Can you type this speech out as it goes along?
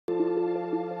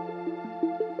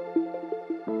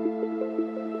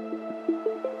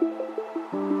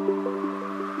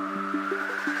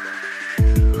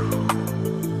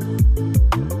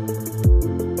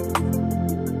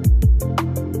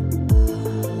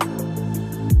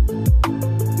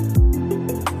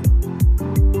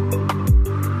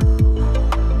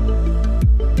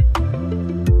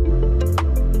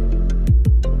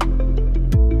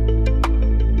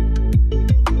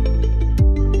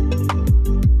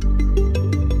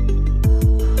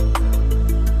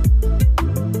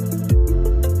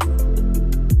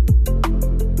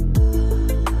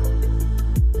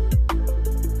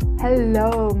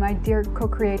my dear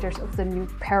co-creators of the new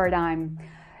paradigm.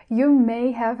 You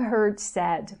may have heard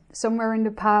said somewhere in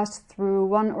the past through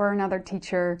one or another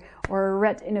teacher or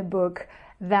read in a book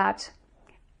that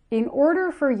in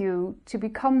order for you to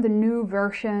become the new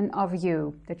version of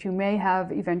you that you may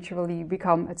have eventually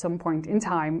become at some point in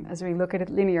time, as we look at it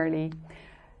linearly,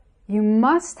 you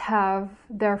must have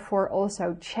therefore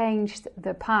also changed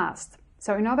the past.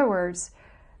 So in other words,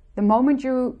 the moment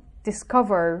you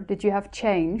discover that you have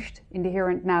changed in the here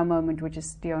and now moment, which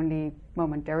is the only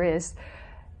moment there is,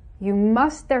 you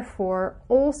must therefore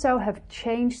also have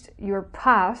changed your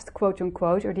past, quote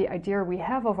unquote, or the idea we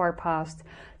have of our past,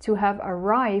 to have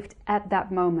arrived at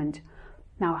that moment.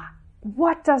 Now,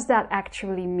 what does that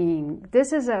actually mean?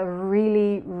 This is a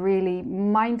really, really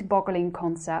mind-boggling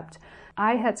concept.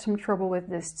 I had some trouble with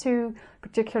this too,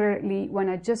 particularly when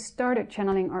I just started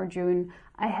channeling Arjun.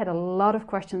 I had a lot of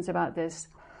questions about this.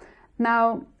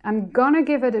 Now, I'm gonna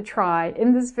give it a try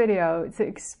in this video to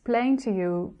explain to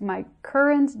you my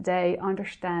current day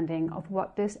understanding of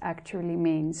what this actually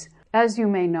means. As you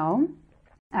may know,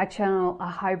 I channel a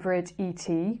hybrid ET.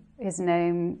 His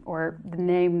name, or the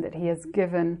name that he has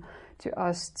given to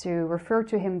us to refer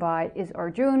to him by, is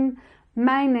Arjun.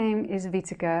 My name is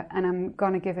Wieteke, and I'm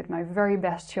gonna give it my very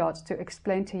best shot to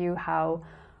explain to you how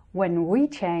when we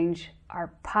change,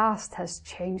 our past has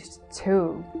changed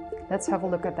too. Let's have a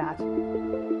look at that.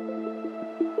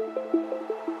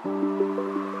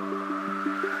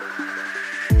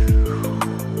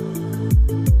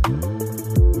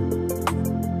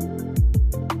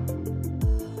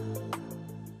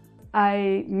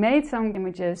 I made some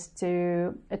images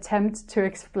to attempt to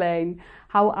explain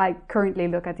how I currently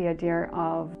look at the idea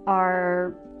of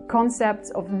our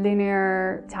concepts of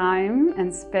linear time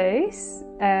and space,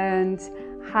 and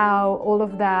how all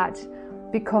of that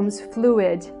becomes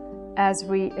fluid as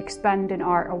we expand in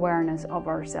our awareness of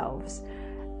ourselves.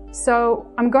 So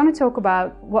I'm going to talk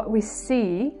about what we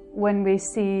see when we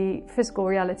see physical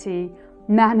reality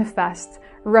manifest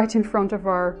right in front of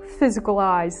our physical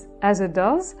eyes as it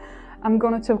does. I'm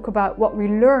going to talk about what we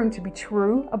learn to be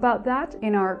true about that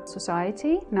in our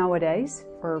society nowadays,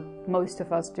 or most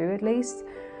of us do at least.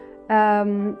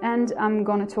 And I'm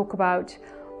going to talk about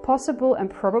possible and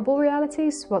probable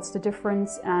realities. What's the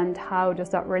difference and how does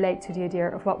that relate to the idea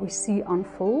of what we see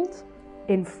unfold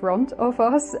in front of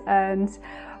us, and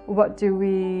what do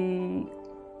we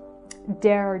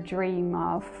dare dream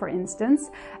of, for instance.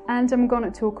 And I'm going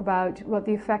to talk about what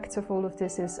the effects of all of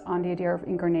this is on the idea of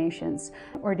incarnations,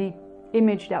 or the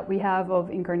image that we have of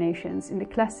incarnations in the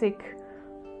classic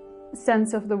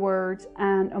sense of the word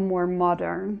and a more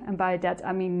modern, and by that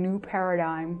I mean new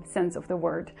paradigm sense of the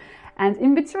word. And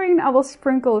in between I will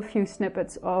sprinkle a few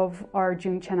snippets of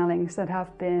Arjun channelings that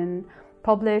have been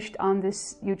published on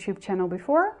this YouTube channel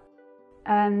before,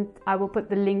 and I will put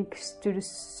the links to the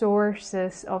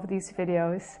sources of these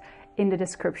videos in the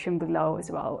description below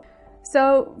as well.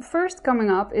 So first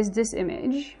coming up is this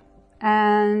image,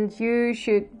 and you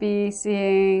should be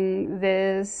seeing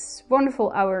this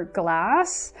wonderful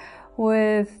hourglass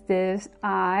with this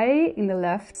eye in the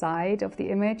left side of the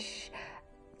image,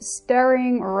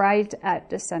 staring right at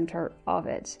the center of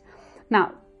it.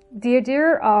 Now, the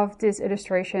idea of this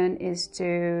illustration is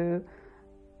to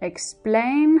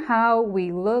explain how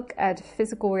we look at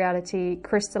physical reality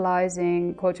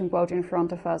crystallizing, quote unquote, in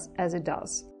front of us as it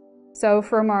does. So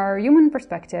from our human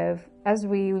perspective, as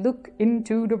we look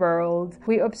into the world,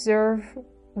 we observe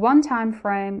one time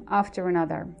frame after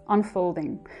another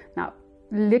unfolding. Now,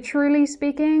 literally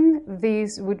speaking,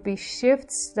 these would be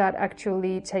shifts that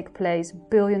actually take place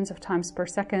billions of times per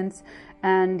second,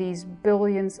 and these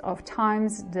billions of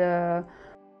times, the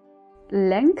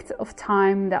length of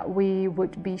time that we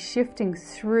would be shifting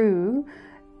through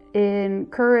in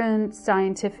current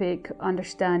scientific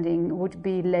understanding would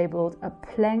be labeled a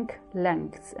Planck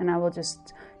length. And I will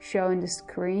just show on the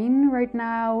screen right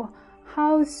now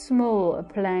how small a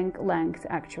Planck length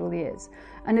actually is.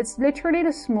 And it's literally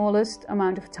the smallest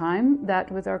amount of time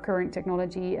that with our current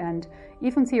technology and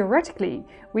even theoretically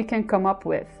we can come up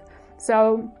with.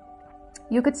 So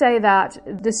you could say that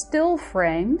the still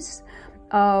frames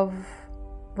of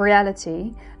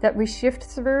reality that we shift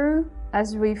through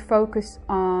as we focus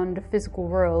on the physical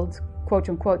world, quote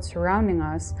unquote, surrounding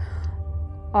us,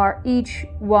 are each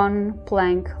one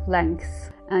Planck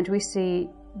length. And we see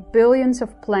billions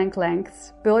of Planck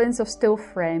lengths, billions of still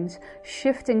frames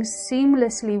shifting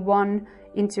seamlessly one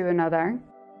into another,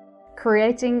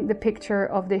 creating the picture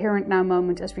of the here and now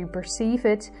moment as we perceive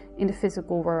it in the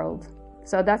physical world.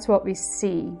 So that's what we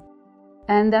see.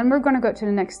 And then we're going to go to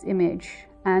the next image.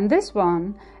 And this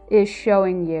one is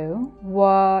showing you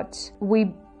what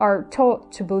we are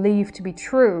taught to believe to be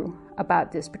true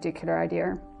about this particular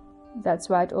idea. That's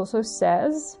why it also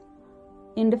says,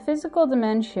 in the physical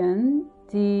dimension,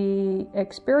 the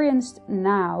experienced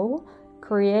now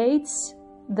creates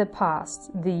the past.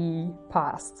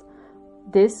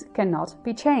 This cannot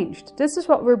be changed. This is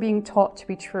what we're being taught to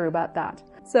be true about that.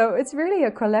 So it's really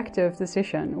a collective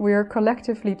decision. We are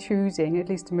collectively choosing, at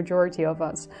least the majority of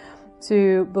us,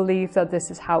 to believe that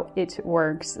this is how it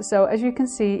works. So as you can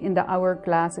see in the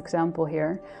hourglass example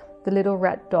here, the little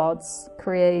red dots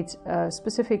create a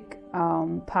specific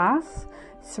path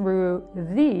through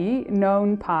the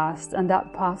known past, and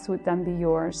that path would then be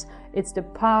yours. It's the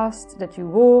past that you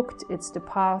walked, it's the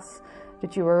path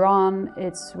that you were on,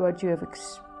 it's what you have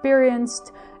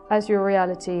experienced as your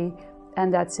reality,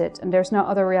 and that's it. And there's no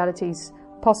other realities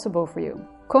possible for you.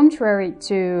 Contrary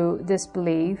to this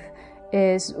belief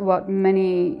is what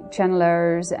many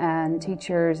channelers and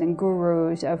teachers and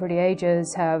gurus over the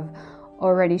ages have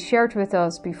already shared with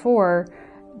us before,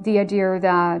 the idea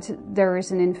that there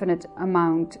is an infinite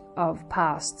amount of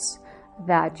pasts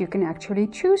that you can actually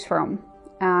choose from,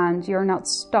 and you're not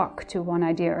stuck to one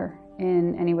idea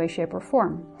in any way, shape, or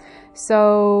form.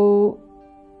 So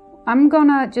I'm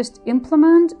gonna just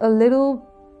implement a little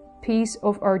piece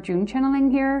of Arjun channeling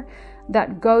here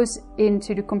that goes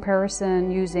into the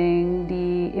comparison using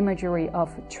the imagery of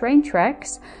train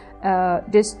tracks.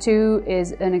 This too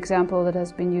is an example that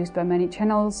has been used by many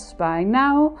channels by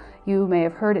now. You may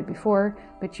have heard it before,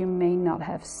 but you may not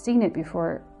have seen it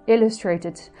before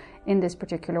illustrated in this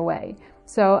particular way.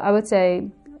 So I would say,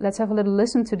 let's have a little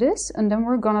listen to this, and then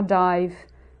we're gonna dive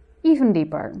even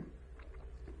deeper.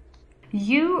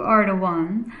 You are the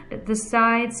one that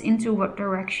decides into what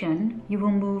direction you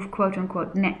will move, quote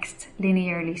unquote, next,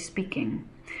 linearly speaking,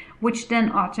 which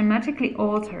then automatically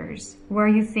alters where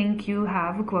you think you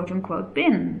have, quote unquote,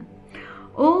 been.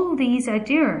 All these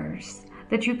ideas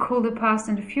that you call the past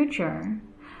and the future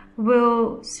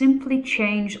will simply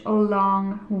change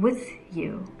along with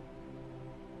you.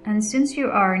 And since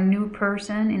you are a new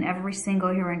person in every single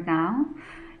here and now,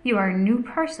 you are a new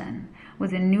person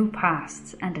with a new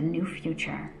past and a new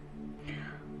future.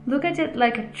 Look at it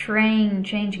like a train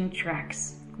changing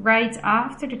tracks. Right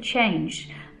after the change,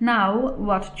 now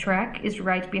what track is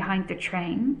right behind the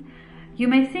train? You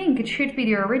may think it should be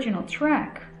the original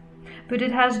track, but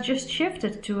it has just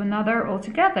shifted to another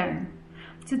altogether.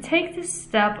 To take this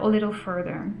step a little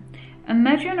further,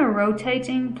 imagine a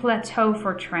rotating plateau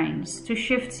for trains to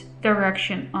shift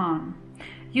direction on.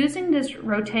 Using this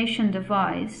rotation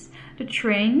device, the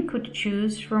train could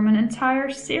choose from an entire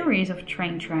series of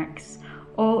train tracks,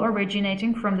 all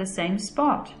originating from the same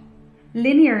spot.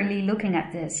 Linearly looking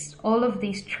at this, all of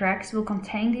these tracks will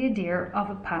contain the idea of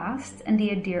a past and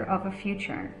the idea of a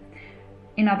future.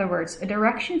 In other words, a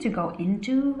direction to go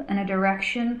into and a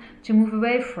direction to move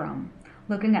away from,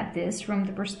 looking at this from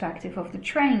the perspective of the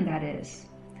train, that is.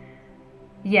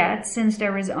 Yet, since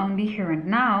there is only here and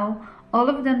now, all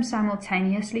of them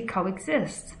simultaneously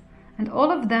coexist, and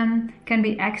all of them can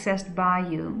be accessed by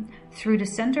you through the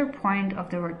center point of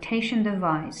the rotation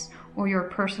device or your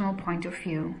personal point of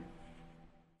view.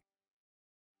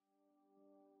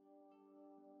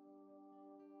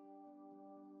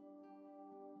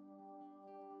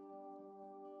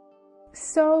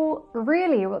 So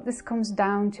really what this comes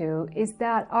down to is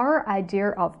that our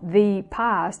idea of the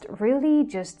past really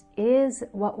just is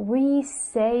what we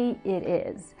say it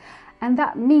is. And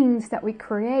that means that we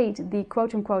create the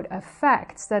quote-unquote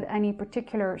effects that any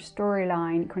particular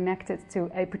storyline connected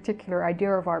to a particular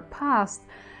idea of our past,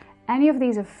 any of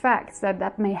these effects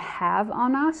that may have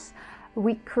on us,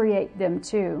 we create them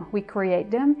too. We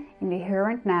create them in the here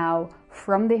and now,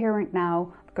 from the here and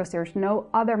now, because there's no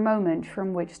other moment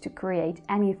from which to create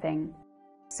anything.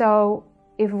 So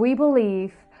if we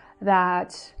believe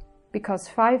that because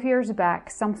 5 years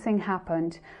back something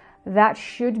happened, that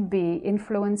should be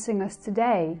influencing us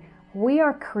today, we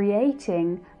are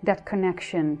creating that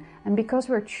connection. And because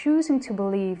we're choosing to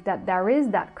believe that there is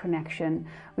that connection,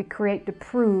 we create the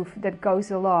proof that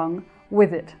goes along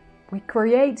with it. We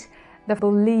create the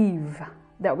belief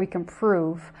that we can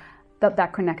prove that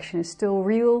that connection is still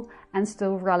real and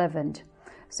still relevant.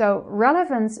 So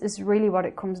relevance is really what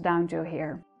it comes down to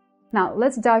here. Now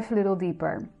let's dive a little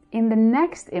deeper. In the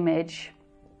next image,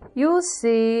 you'll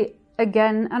see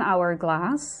again an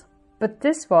hourglass, but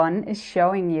this one is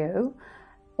showing you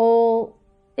all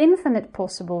infinite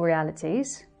possible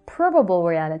realities, probable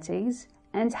realities,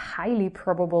 and highly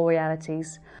probable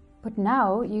realities. But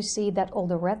now you see that all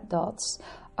the red dots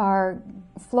are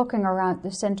flocking around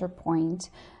the center point,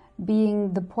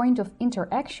 being the point of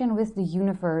interaction with the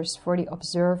universe for the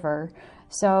observer.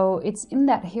 So it's in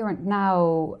that here and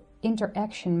now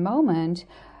interaction moment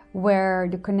where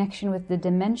the connection with the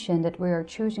dimension that we are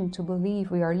choosing to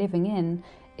believe we are living in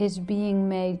is being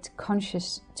made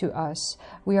conscious to us.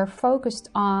 We are focused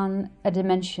on a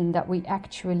dimension that we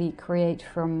actually create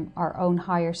from our own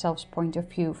higher self's point of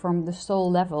view, from the soul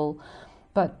level.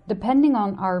 But depending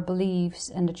on our beliefs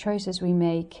and the choices we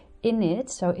make in it,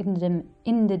 so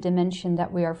in the dimension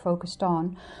that we are focused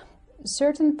on,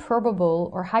 certain probable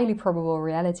or highly probable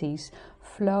realities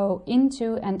flow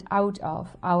into and out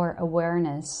of our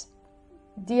awareness.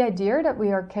 The idea that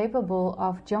we are capable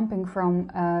of jumping from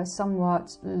a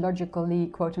somewhat logically,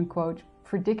 quote-unquote,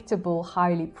 predictable,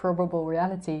 highly probable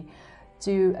reality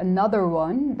to another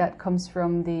one that comes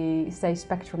from the, say,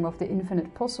 spectrum of the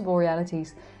infinite possible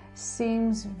realities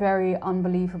seems very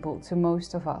unbelievable to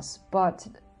most of us. But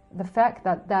the fact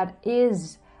that that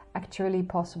is actually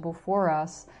possible for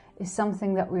us is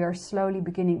something that we are slowly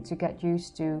beginning to get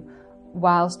used to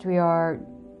whilst we are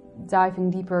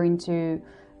diving deeper into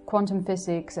quantum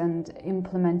physics and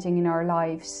implementing in our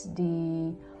lives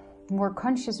the more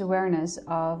conscious awareness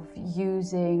of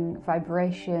using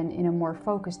vibration in a more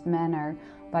focused manner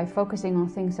by focusing on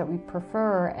things that we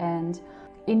prefer and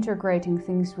integrating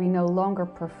things we no longer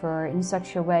prefer in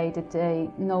such a way that they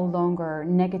no longer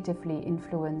negatively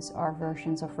influence our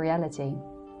versions of reality.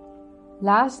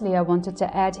 Lastly, I wanted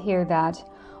to add here that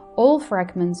all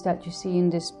fragments that you see in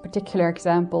this particular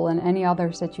example and any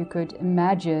others that you could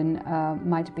imagine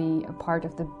might be a part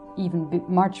of the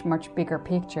much bigger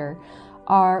picture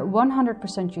are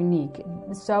 100% unique.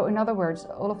 So in other words,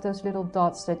 all of those little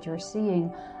dots that you're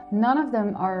seeing, none of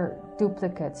them are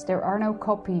duplicates. There are no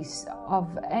copies of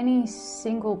any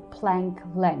single Planck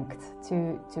length,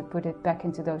 to put it back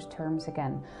into those terms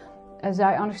again. As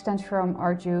I understand from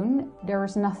Arjun, there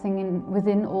is nothing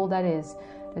within all that is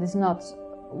not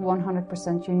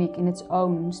 100% unique in its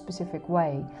own specific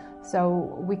way.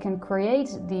 So we can create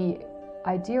the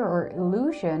idea or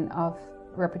illusion of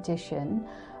repetition,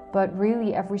 but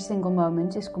really every single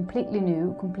moment is completely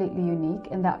new, completely unique,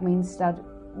 and that means that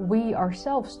we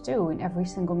ourselves too, in every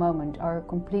single moment, are a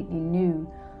completely new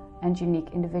and unique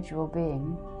individual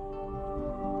being.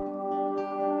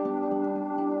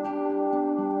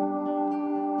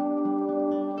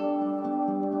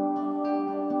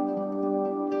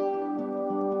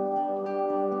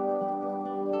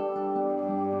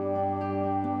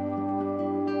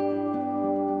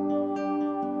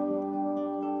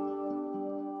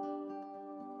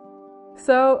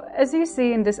 So, as you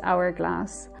see in this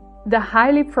hourglass, the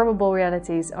highly probable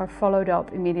realities are followed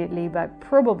up immediately by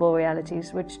probable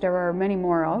realities, which there are many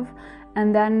more of,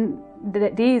 and then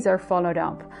these are followed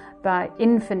up by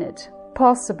infinite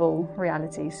possible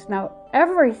realities. Now,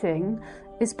 everything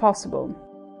is possible.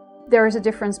 There is a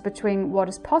difference between what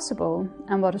is possible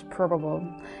and what is probable,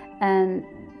 and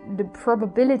the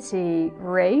probability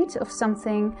rate of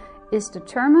something is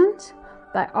determined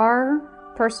by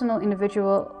our personal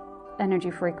individual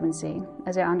energy frequency,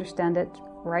 as I understand it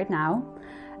right now,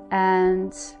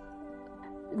 and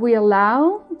we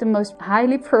allow the most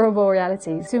highly probable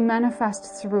realities to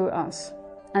manifest through us,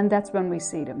 and that's when we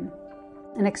see them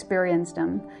and experience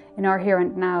them in our here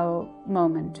and now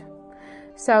moment.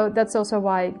 So that's also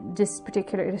why this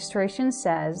particular illustration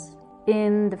says,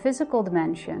 in the physical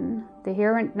dimension, the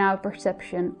here and now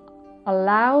perception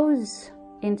allows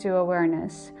into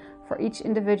awareness for each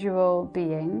individual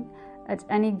being at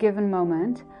any given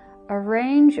moment a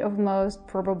range of most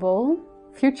probable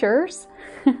futures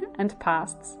and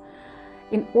pasts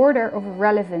in order of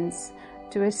relevance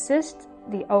to assist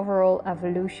the overall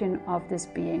evolution of this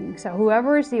being. So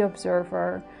whoever is the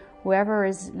observer, whoever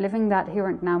is living that here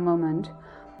and now moment,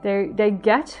 they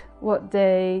get what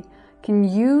they can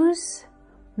use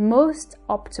most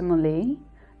optimally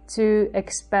to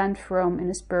expand from in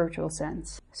a spiritual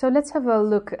sense. So let's have a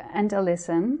look and a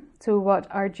listen to what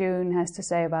Arjun has to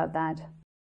say about that.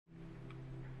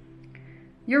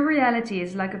 Your reality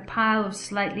is like a pile of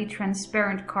slightly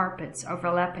transparent carpets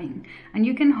overlapping, and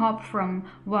you can hop from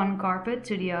one carpet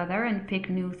to the other and pick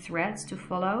new threads to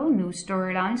follow, new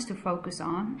storylines to focus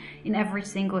on in every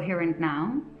single here and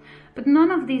now. But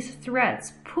none of these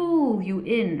threads pull you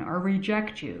in or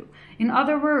reject you. In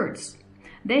other words,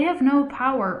 they have no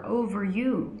power over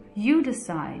you. You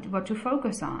decide what to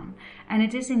focus on, and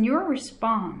it is in your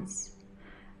response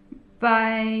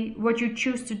by what you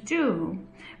choose to do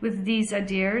with these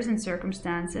ideas and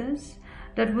circumstances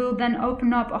that will then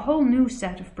open up a whole new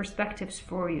set of perspectives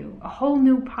for you, a whole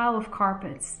new pile of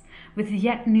carpets with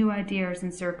yet new ideas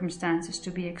and circumstances to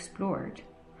be explored.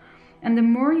 And the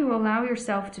more you allow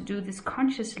yourself to do this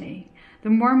consciously, the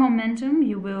more momentum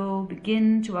you will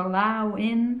begin to allow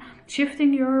in,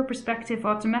 shifting your perspective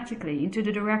automatically into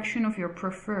the direction of your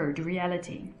preferred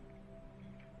reality.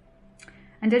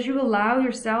 And as you allow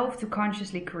yourself to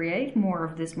consciously create more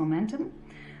of this momentum,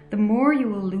 the more you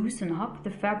will loosen up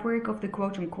the fabric of the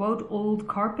quote-unquote old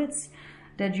carpets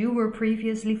that you were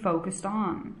previously focused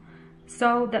on,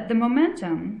 so that the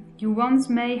momentum you once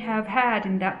may have had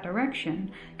in that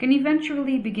direction can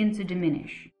eventually begin to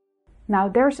diminish. Now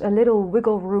there's a little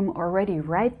wiggle room already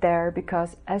right there,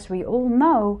 because as we all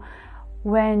know,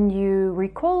 when you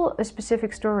recall a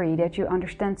specific story that you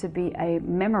understand to be a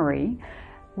memory,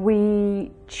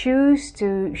 we choose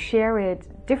to share it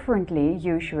differently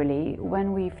usually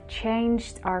when we've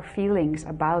changed our feelings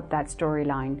about that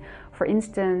storyline. For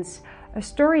instance, a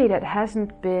story that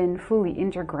hasn't been fully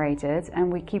integrated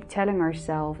and we keep telling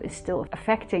ourselves is still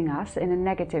affecting us in a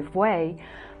negative way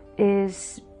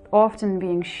is often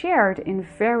being shared in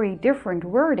very different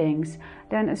wordings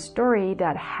than a story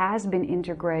that has been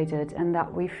integrated and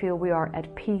that we feel we are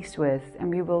at peace with, and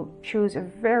we will choose a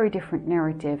very different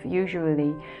narrative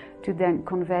usually to then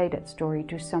convey that story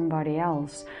to somebody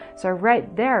else. So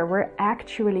right there we're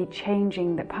actually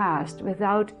changing the past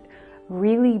without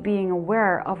really being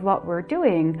aware of what we're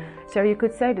doing. So you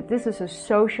could say that this is a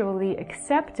socially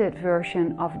accepted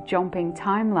version of jumping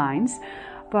timelines,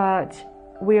 but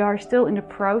we are still in the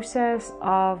process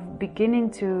of beginning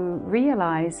to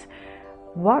realize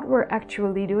what we're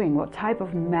actually doing, what type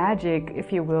of magic,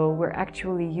 if you will, we're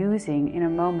actually using in a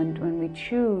moment when we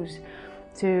choose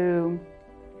to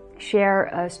share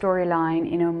a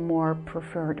storyline in a more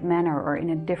preferred manner or in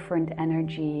a different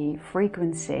energy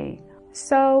frequency.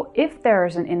 So if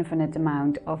there's an infinite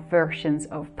amount of versions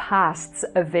of pasts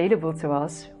available to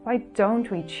us, why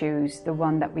don't we choose the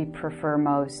one that we prefer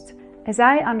most? As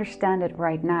I understand it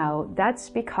right now, that's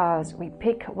because we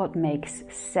pick what makes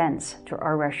sense to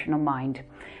our rational mind.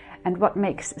 And what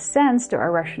makes sense to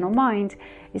our rational mind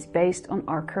is based on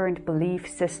our current belief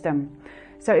system.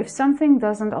 So if something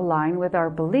doesn't align with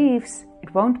our beliefs,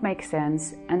 it won't make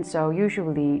sense, and so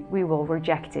usually we will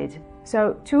reject it.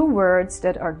 So two words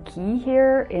that are key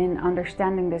here in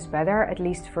understanding this better, at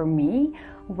least for me,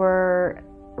 were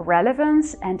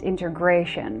relevance and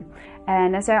integration.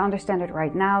 And as I understand it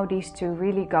right now, these two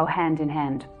really go hand in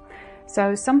hand.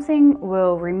 So something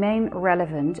will remain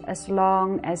relevant as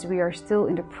long as we are still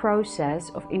in the process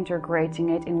of integrating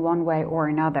it in one way or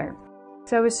another.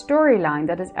 So a storyline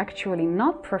that is actually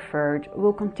not preferred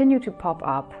will continue to pop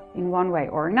up in one way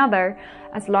or another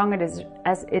as long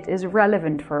as it is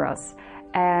relevant for us.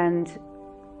 And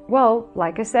well,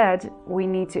 like I said, we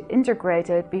need to integrate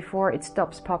it before it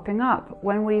stops popping up.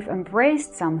 When we've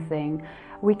embraced something,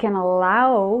 we can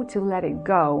allow to let it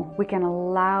go. We can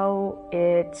allow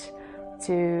it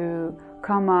to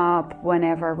come up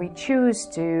whenever we choose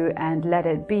to and let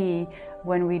it be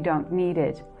when we don't need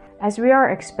it. As we are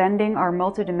expanding our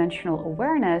multidimensional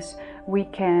awareness, we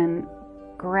can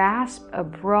grasp a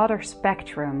broader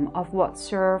spectrum of what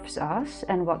serves us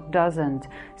and what doesn't.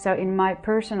 So in my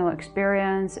personal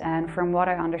experience and from what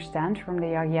I understand from the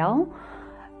YahYel,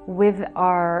 with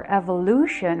our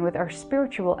evolution, with our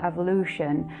spiritual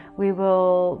evolution, we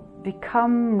will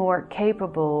become more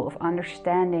capable of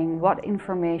understanding what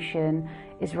information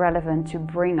is relevant to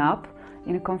bring up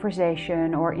in a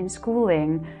conversation or in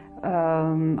schooling.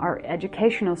 Our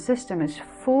educational system is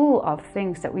full of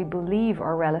things that we believe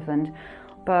are relevant,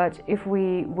 but if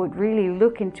we would really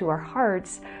look into our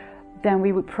hearts, then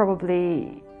we would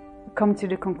probably come to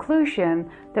the conclusion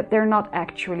that they're not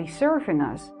actually serving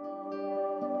us.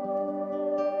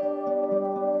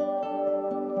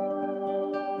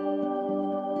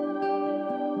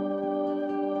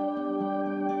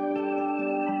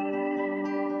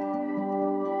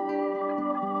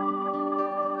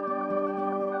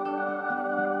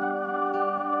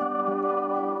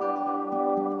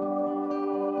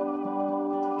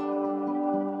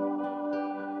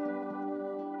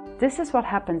 This is what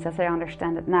happens, as I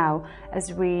understand it now,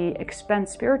 as we expand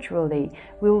spiritually.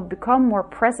 We will become more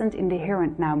present in the here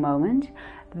and now moment.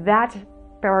 That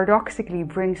paradoxically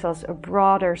brings us a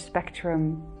broader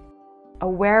spectrum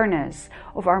awareness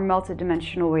of our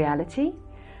multidimensional reality.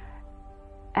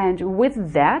 And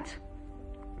with that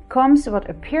comes what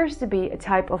appears to be a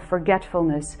type of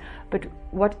forgetfulness, but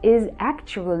what is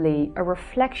actually a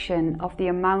reflection of the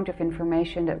amount of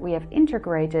information that we have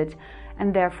integrated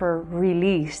and therefore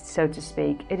released, so to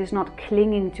speak. It is not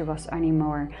clinging to us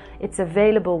anymore. It's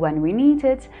available when we need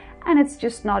it, and it's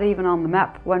just not even on the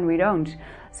map when we don't.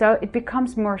 So it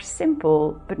becomes more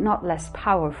simple, but not less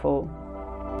powerful.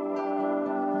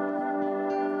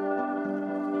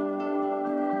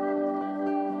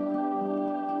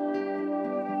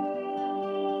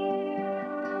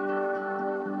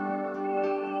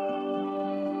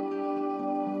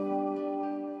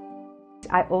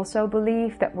 I also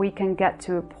believe that we can get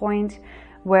to a point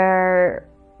where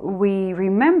we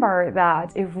remember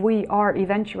that if we are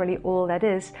eventually all that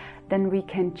is, then we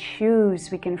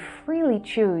can freely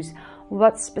choose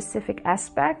what specific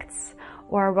aspects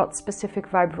or what specific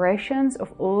vibrations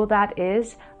of all that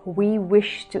is we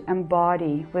wish to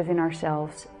embody within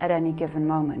ourselves at any given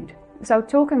moment. So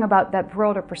talking about that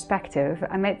broader perspective,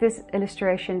 I made this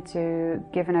illustration to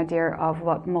give an idea of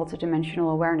what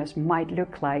multidimensional awareness might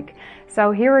look like.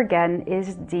 So here again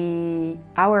is the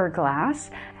hourglass,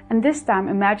 and this time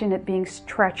imagine it being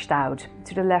stretched out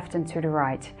to the left and to the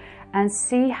right, and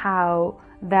see how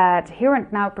that here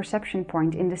and now perception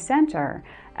point in the center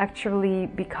actually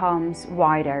becomes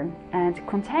wider and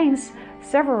contains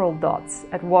several dots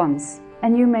at once.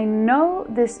 And you may know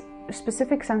this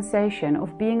specific sensation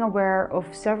of being aware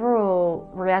of several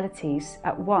realities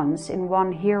at once in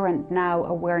one here and now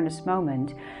awareness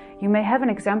moment. You may have an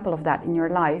example of that in your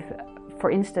life. For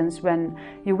instance, when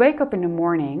you wake up in the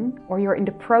morning, or you're in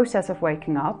the process of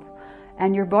waking up,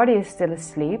 and your body is still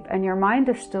asleep and your mind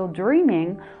is still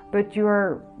dreaming, but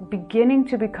you're beginning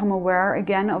to become aware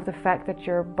again of the fact that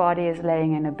your body is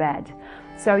laying in a bed.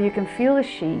 So you can feel the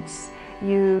sheets,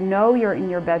 you know you're in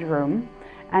your bedroom,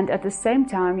 and at the same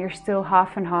time you're still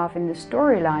half and half in the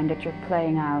storyline that you're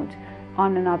playing out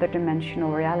on another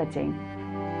dimensional reality.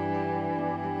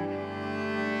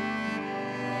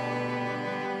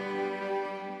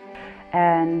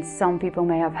 And some people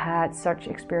may have had such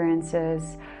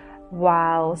experiences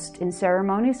whilst in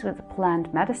ceremonies with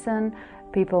plant medicine.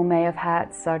 People may have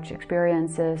had such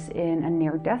experiences in a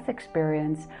near-death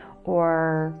experience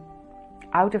or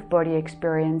out-of-body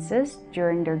experiences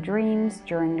during their dreams,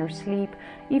 during their sleep,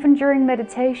 even during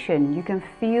meditation. You can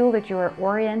feel that you are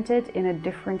oriented in a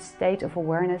different state of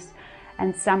awareness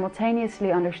and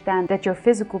simultaneously understand that your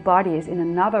physical body is in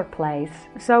another place.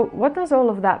 So what does all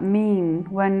of that mean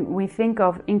when we think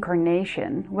of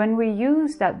incarnation? When we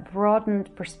use that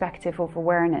broadened perspective of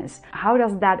awareness, how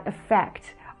does that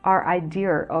affect our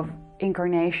idea of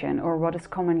incarnation, or what is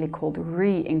commonly called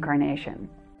reincarnation?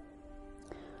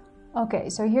 Okay,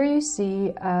 so here you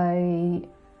see a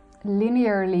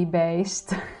linearly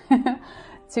based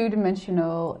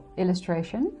two-dimensional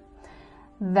illustration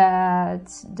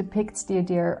that depicts the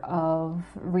idea of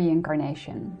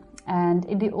reincarnation. And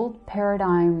in the old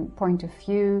paradigm point of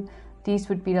view, these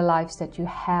would be the lives that you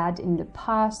had in the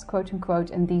past, quote unquote,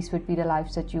 and these would be the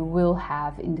lives that you will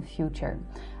have in the future.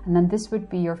 And then this would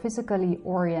be your physically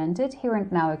oriented here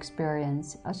and now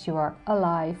experience as you are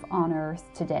alive on Earth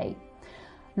today.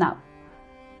 Now,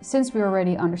 since we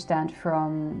already understand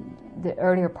from the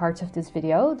earlier parts of this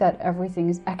video that everything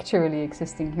is actually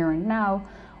existing here and now,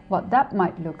 what that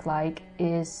might look like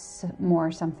is more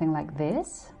something like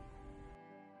this.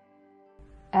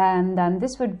 And then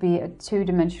this would be a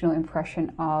two-dimensional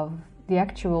impression of the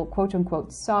actual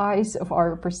quote-unquote size of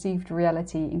our perceived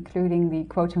reality, including the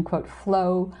quote-unquote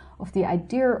flow of the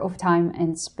idea of time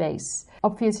and space.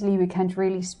 Obviously, we can't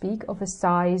really speak of a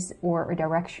size or a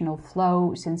directional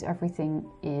flow since everything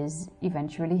is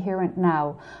eventually here and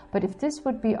now. But if this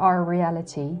would be our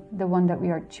reality, the one that we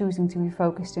are choosing to be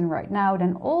focused in right now,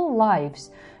 then all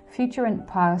lives, future and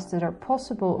past, that are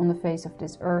possible on the face of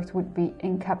this earth would be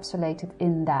encapsulated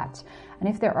in that. And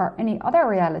if there are any other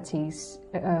realities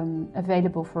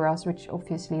available for us, which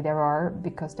obviously there are,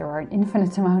 because there are an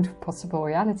infinite amount of possible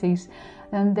realities,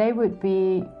 then they would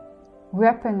be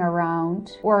wrapping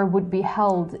around or would be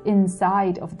held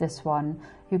inside of this one.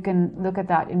 You can look at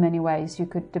that in many ways, you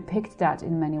could depict that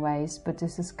in many ways, but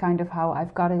this is kind of how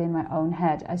I've got it in my own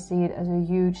head. I see it as a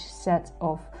huge set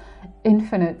of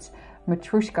infinite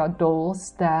Matryoshka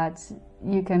dolls that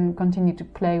you can continue to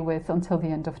play with until the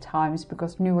end of times,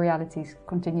 because new realities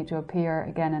continue to appear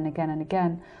again and again and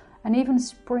again, and even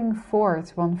spring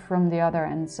forth one from the other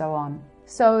and so on.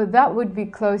 So that would be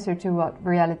closer to what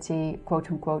reality,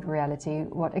 quote-unquote reality,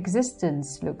 what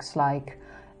existence looks like,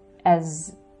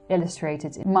 as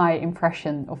illustrated in my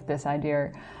impression of this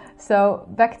idea. So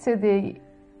back to the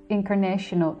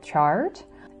incarnational chart.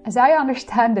 As I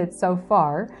understand it so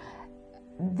far,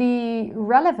 the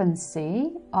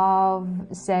relevancy of,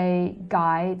 say,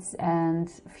 guides and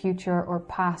future or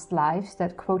past lives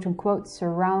that quote-unquote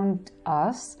surround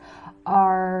us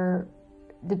are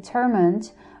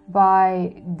determined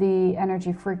by the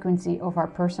energy frequency of our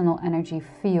personal energy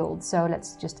field. So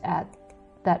let's just add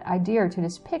that idea to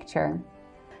this picture.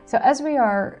 So as we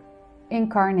are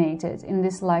incarnated in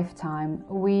this lifetime,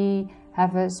 we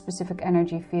have a specific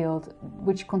energy field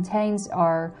which contains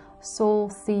our soul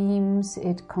themes,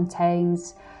 it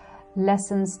contains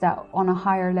lessons that on a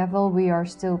higher level we are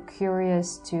still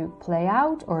curious to play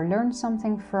out or learn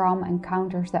something from,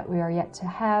 encounters that we are yet to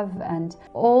have, and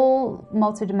all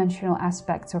multidimensional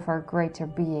aspects of our greater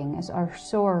being, as our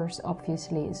source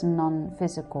obviously is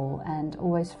non-physical and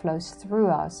always flows through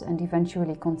us and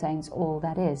eventually contains all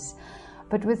that is.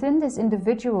 But within this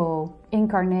individual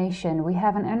incarnation, we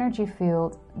have an energy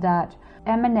field that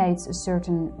emanates a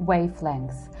certain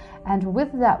wavelength, and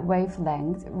with that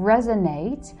wavelength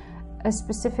resonate a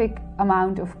specific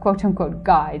amount of quote-unquote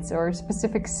guides, or a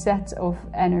specific set of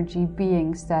energy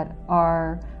beings that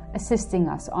are assisting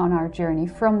us on our journey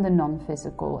from the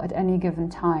non-physical at any given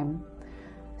time.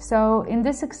 So in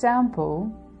this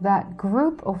example, that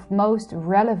group of most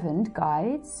relevant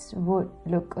guides would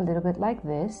look a little bit like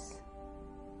this.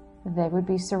 They would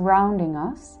be surrounding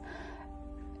us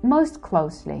most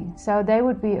closely. So they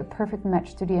would be a perfect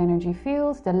match to the energy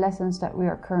field, the lessons that we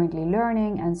are currently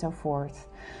learning, and so forth.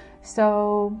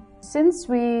 So since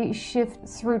we shift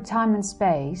through time and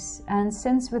space, and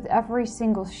since with every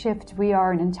single shift we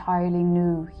are an entirely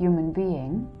new human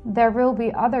being, there will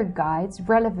be other guides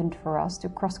relevant for us to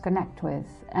cross-connect with.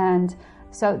 And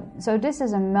so this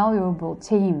is a malleable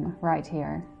team right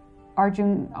here.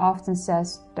 Arjun often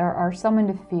says there are some in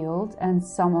the field and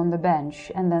some on the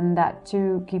bench, and then that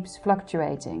too keeps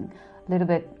fluctuating, a little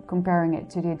bit comparing it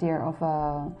to the idea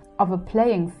of a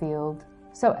playing field.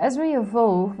 So as we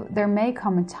evolve, there may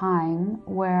come a time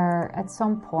where at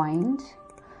some point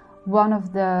one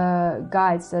of the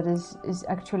guides that is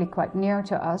actually quite near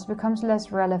to us becomes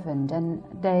less relevant and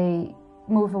they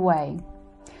move away.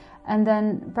 And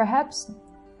then perhaps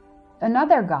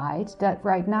another guide that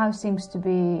right now seems to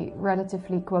be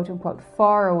relatively quote-unquote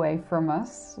far away from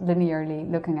us,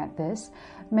 linearly looking at this,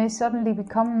 may suddenly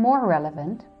become more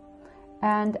relevant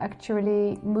and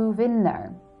actually move in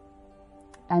there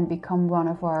and become one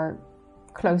of our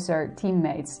closer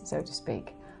teammates, so to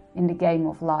speak, in the game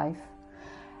of life.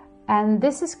 And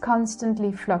this is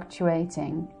constantly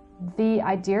fluctuating. The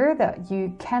idea that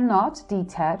you cannot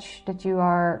detach, that you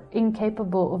are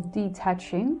incapable of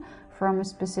detaching from a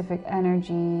specific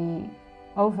energy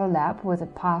overlap with a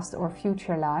past or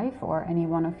future life or any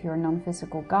one of your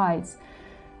non-physical guides,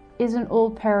 is an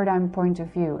old paradigm point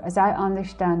of view, as I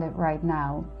understand it right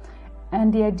now.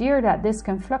 And the idea that this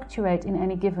can fluctuate in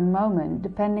any given moment,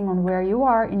 depending on where you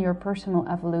are in your personal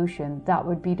evolution, that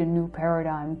would be the new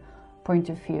paradigm point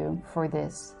of view for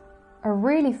this. A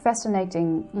really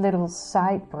fascinating little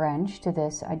side branch to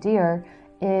this idea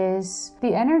is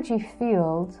the energy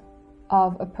field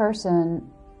of a person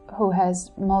who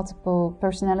has multiple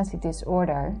personality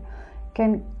disorder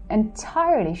can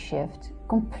entirely shift,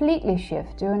 completely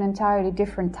shift to an entirely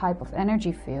different type of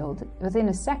energy field within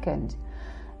a second.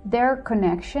 Their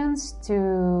connections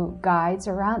to guides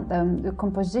around them, the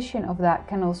composition of that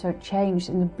can also change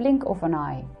in the blink of an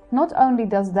eye. Not only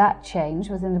does that change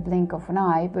within the blink of an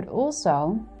eye, but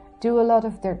also do a lot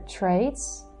of their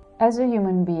traits as a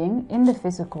human being in the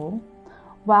physical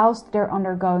whilst they're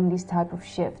undergoing these type of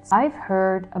shifts. I've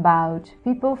heard about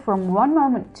people from one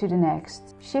moment to the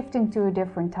next shifting to a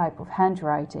different type of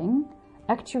handwriting,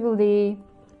 actually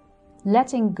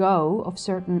letting go of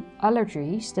certain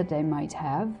allergies that they might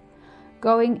have,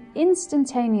 going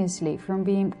instantaneously from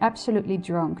being absolutely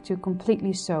drunk to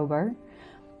completely sober,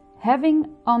 having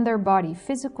on their body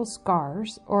physical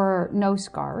scars or no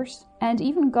scars, and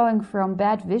even going from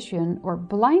bad vision or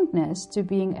blindness to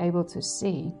being able to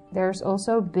see. There's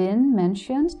also been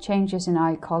mentioned changes in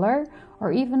eye color,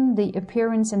 or even the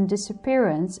appearance and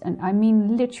disappearance, and I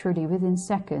mean literally within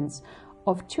seconds,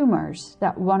 of tumors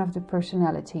that one of the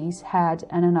personalities had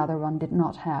and another one did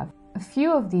not have. A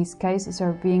few of these cases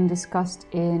are being discussed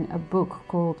in a book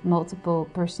called Multiple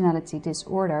Personality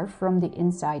Disorder: From the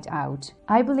Inside Out.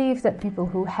 I believe that people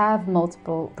who have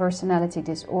multiple personality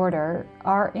disorder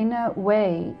are in a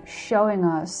way showing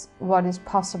us what is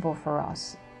possible for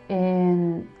us.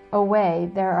 In a way,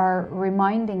 they are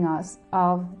reminding us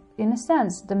of, in a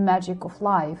sense, the magic of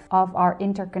life, of our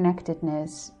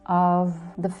interconnectedness, of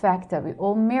the fact that we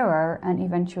all mirror and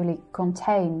eventually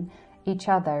contain each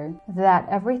other, that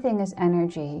everything is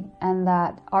energy and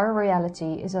that our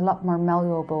reality is a lot more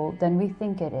malleable than we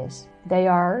think it is. They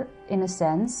are, in a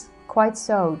sense, quite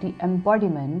so the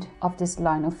embodiment of this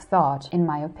line of thought, in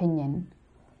my opinion.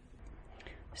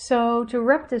 So to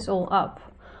wrap this all up,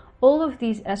 all of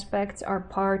these aspects are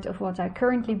part of what I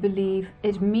currently believe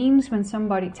it means when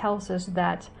somebody tells us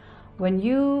that when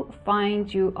you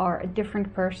find you are a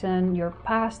different person, your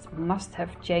past must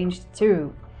have changed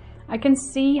too. I can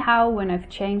see how when I've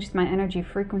changed my energy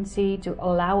frequency to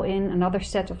allow in another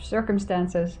set of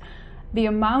circumstances, the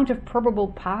amount of probable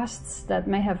pasts that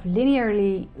may have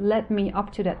linearly led me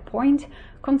up to that point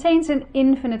contains an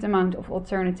infinite amount of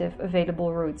alternative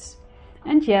available routes.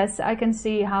 And yes, I can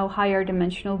see how higher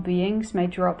dimensional beings may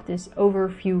drop this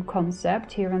overview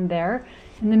concept here and there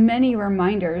in the many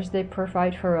reminders they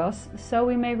provide for us, so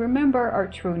we may remember our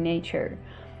true nature.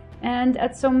 And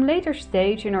at some later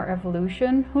stage in our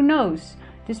evolution, who knows,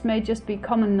 this may just be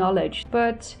common knowledge.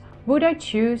 But would I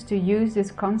choose to use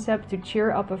this concept to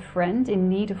cheer up a friend in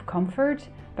need of comfort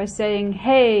by saying,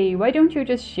 hey, why don't you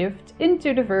just shift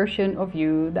into the version of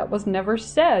you that was never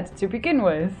sad to begin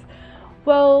with?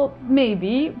 Well,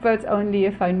 maybe, but only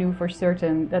if I knew for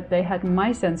certain that they had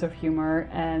my sense of humor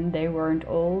and they weren't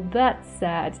all that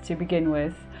sad to begin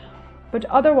with. But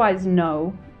otherwise,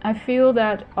 no. I feel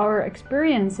that our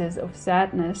experiences of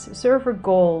sadness serve a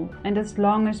goal, and as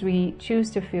long as we choose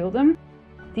to feel them,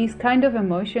 these kind of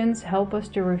emotions help us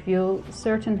to reveal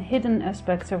certain hidden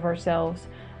aspects of ourselves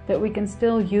that we can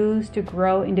still use to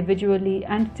grow individually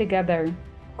and together.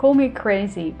 Call me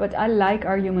crazy, but I like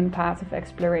our human path of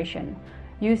exploration.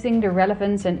 Using the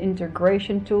relevance and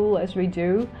integration tool as we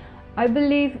do, I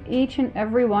believe each and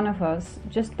every one of us,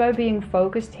 just by being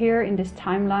focused here in this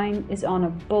timeline, is on a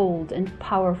bold and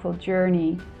powerful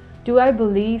journey. Do I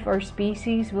believe our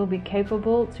species will be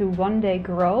capable to one day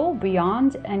grow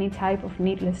beyond any type of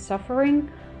needless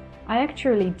suffering? I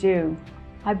actually do.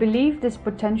 I believe this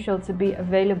potential to be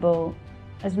available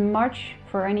as much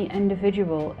for any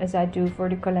individual as I do for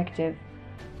the collective.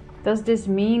 Does this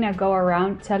mean I go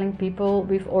around telling people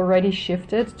we've already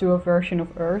shifted to a version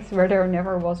of Earth where there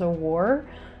never was a war?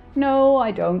 No,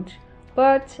 I don't.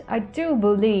 But I do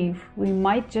believe we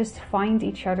might just find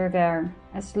each other there,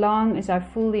 as long as I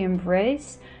fully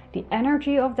embrace the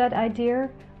energy of that idea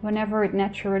whenever it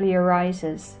naturally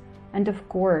arises. And of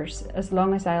course, as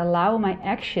long as I allow my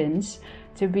actions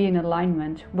to be in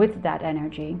alignment with that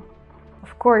energy.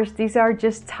 Of course, these are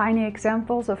just tiny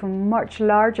examples of a much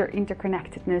larger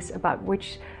interconnectedness about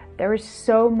which there is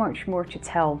so much more to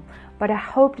tell. But I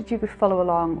hope that you could follow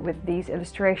along with these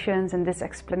illustrations and this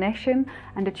explanation,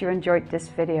 and that you enjoyed this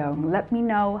video. Let me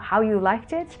know how you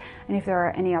liked it, and if there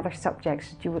are any other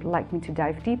subjects that you would like me to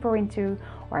dive deeper into,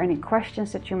 or any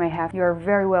questions that you may have, you're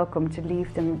very welcome to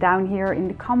leave them down here in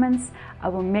the comments. I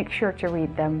will make sure to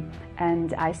read them,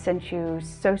 and I send you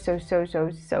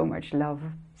so much love.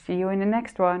 See you in the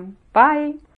next one.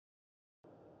 Bye!